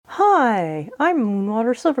Hi, I'm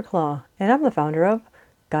Moonwater Silverclaw, and I'm the founder of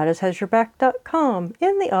GoddessHasYourBack.com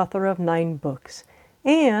and the author of 9 books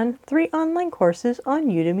and 3 online courses on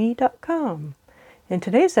Udemy.com. In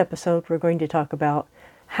today's episode, we're going to talk about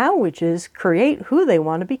how witches create who they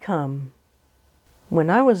want to become. When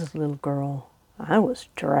I was a little girl, I was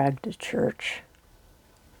dragged to church.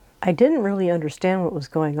 I didn't really understand what was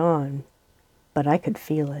going on, but I could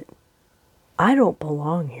feel it. I don't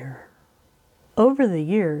belong here. Over the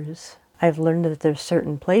years, I've learned that there's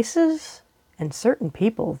certain places and certain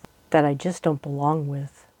people that I just don't belong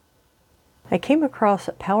with. I came across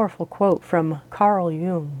a powerful quote from Carl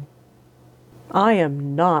Jung. I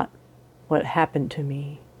am not what happened to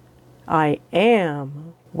me. I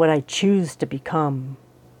am what I choose to become.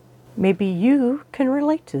 Maybe you can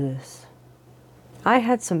relate to this. I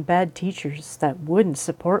had some bad teachers that wouldn't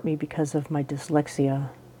support me because of my dyslexia.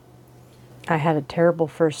 I had a terrible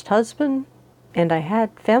first husband, and I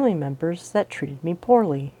had family members that treated me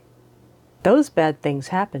poorly. Those bad things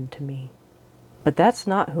happened to me, but that's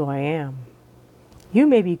not who I am. You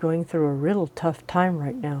may be going through a real tough time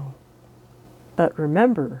right now, but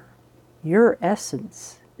remember, your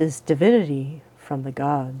essence is divinity from the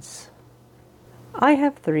gods. I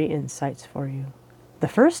have 3 insights for you. The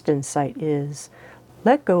first insight is,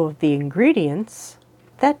 let go of the ingredients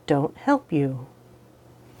that don't help you.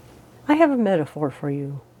 I have a metaphor for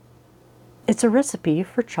you. It's a recipe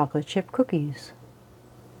for chocolate chip cookies.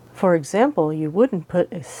 For example, you wouldn't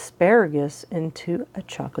put asparagus into a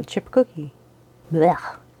chocolate chip cookie.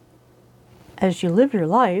 Blech. As you live your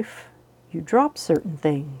life, you drop certain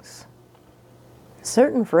things.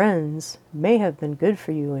 Certain friends may have been good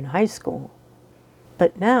for you in high school,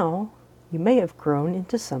 but now you may have grown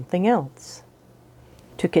into something else.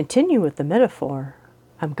 To continue with the metaphor,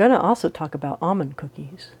 I'm going to also talk about almond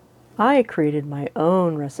cookies. I created my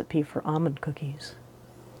own recipe for almond cookies.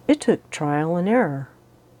 It took trial and error.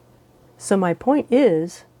 So my point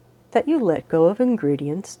is that you let go of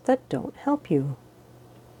ingredients that don't help you.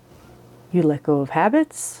 You let go of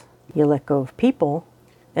habits, you let go of people,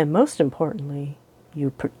 and most importantly, you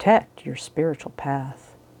protect your spiritual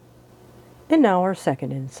path. And now our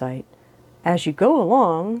second insight. As you go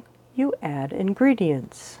along, you add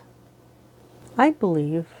ingredients. I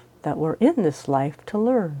believe that we're in this life to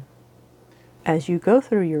learn. As you go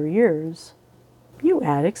through your years, you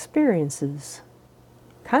add experiences,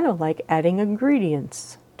 kind of like adding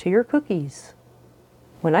ingredients to your cookies.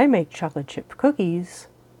 When I make chocolate chip cookies,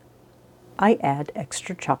 I add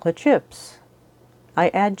extra chocolate chips. I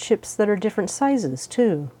add chips that are different sizes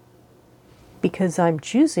too, because I'm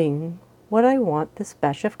choosing what I want this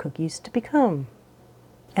batch of cookies to become.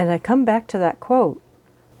 And I come back to that quote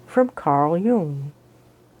from Carl Jung.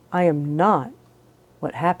 I am not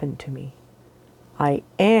what happened to me. I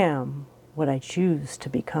am what I choose to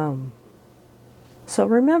become. So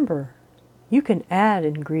remember, you can add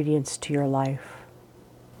ingredients to your life.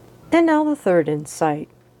 And now the third insight.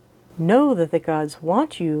 Know that the gods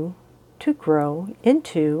want you to grow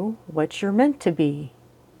into what you're meant to be.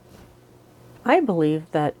 I believe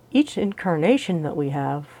that each incarnation that we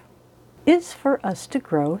have is for us to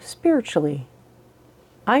grow spiritually.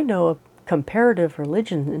 I know a comparative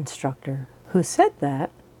religion instructor who said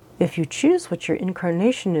that if you choose what your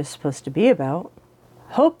incarnation is supposed to be about,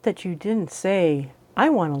 hope that you didn't say,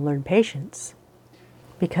 I want to learn patience.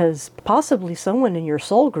 Because possibly someone in your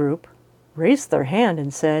soul group raised their hand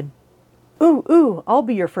and said, ooh, I'll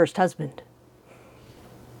be your first husband.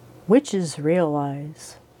 Witches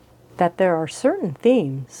realize that there are certain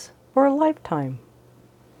themes for a lifetime.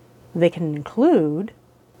 They can include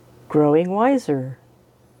growing wiser,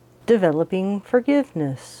 developing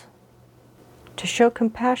forgiveness, to show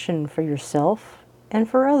compassion for yourself and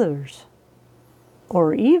for others.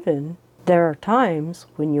 Or even, there are times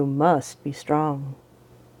when you must be strong.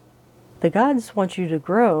 The gods want you to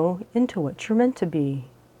grow into what you're meant to be.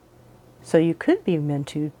 So you could be meant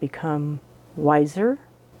to become wiser,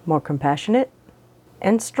 more compassionate,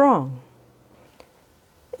 and strong.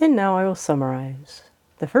 And now I will summarize.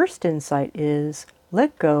 The first insight is,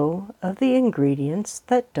 let go of the ingredients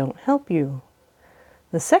that don't help you.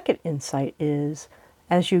 The second insight is,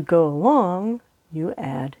 as you go along, you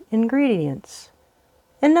add ingredients.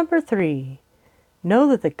 And number 3, know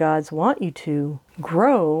that the gods want you to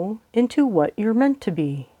grow into what you're meant to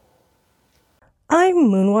be. I'm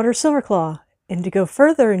Moonwater Silverclaw, and to go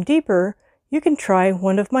further and deeper, you can try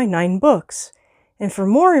one of my 9 books. And for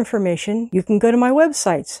more information, you can go to my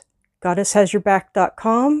websites,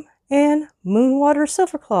 GoddessHasYourBack.com and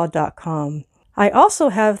MoonwaterSilverclaw.com. I also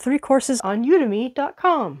have 3 courses on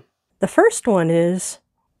Udemy.com. The first one is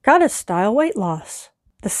Goddess Style Weight Loss.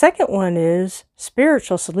 The second one is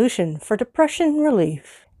Spiritual Solution for Depression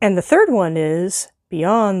Relief. And the third one is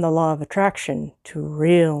Beyond the Law of Attraction to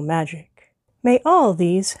Real Magic. May all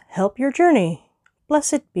these help your journey.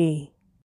 Blessed be.